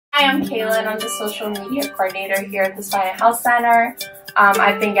Hi, I'm Kaylin. I'm the social media coordinator here at the Spine and Health Center.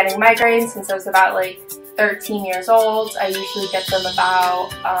 I've been getting migraines since I was about 13 years old. I usually get them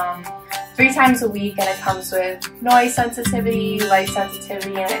about 3 times a week, and it comes with noise sensitivity, light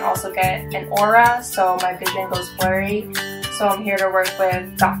sensitivity, and I also get an aura, so my vision goes blurry. So I'm here to work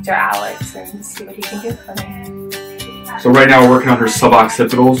with Dr. Alex and see what he can do for me. So right now we're working on her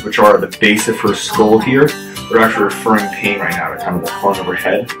suboccipitals, which are the base of her skull here. We're actually referring pain right now to kind of the front of her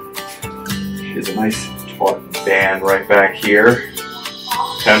head. She has a nice taut band right back here.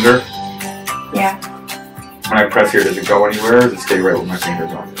 Tender? Yeah. When I press here, does it go anywhere, or does it stay right where my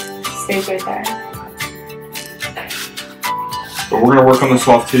fingers are? Stays right there. So we're going to work on the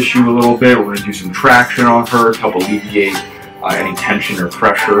soft tissue a little bit. We're going to do some traction on her to help alleviate any tension or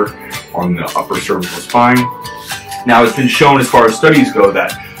pressure on the upper cervical spine. Now, it's been shown as far as studies go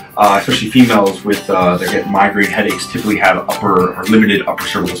that especially females with that get migraine headaches typically have upper or limited upper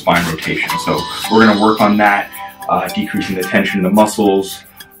cervical spine rotation. So we're going to work on that, decreasing the tension in the muscles,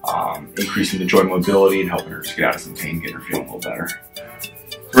 increasing the joint mobility, and helping her just get out of some pain, getting her feeling a little better.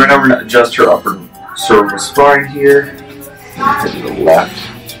 So right now we're going to adjust her upper cervical spine here. To the left.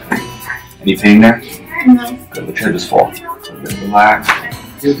 Any pain there? No. Good. Let your head just fall. Relax.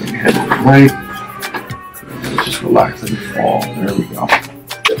 Good. Then your head to the right. Just relax and fall. There we go.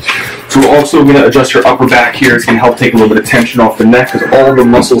 So we're also going to adjust your upper back here. It's going to help take a little bit of tension off the neck, because all the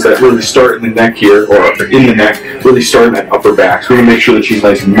muscles that really start in the neck here, or in the neck, really start in that upper back. So we're going to make sure that she's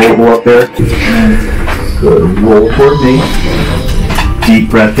nice and mobile up there. Good. Roll toward me. Deep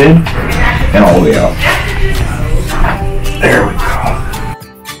breath in, and all the way out. There we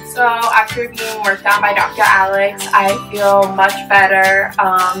go. So after being worked on by Dr. Alex, I feel much better.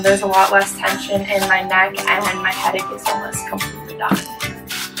 There's a lot less tension in my neck, and my headache is almost completely done.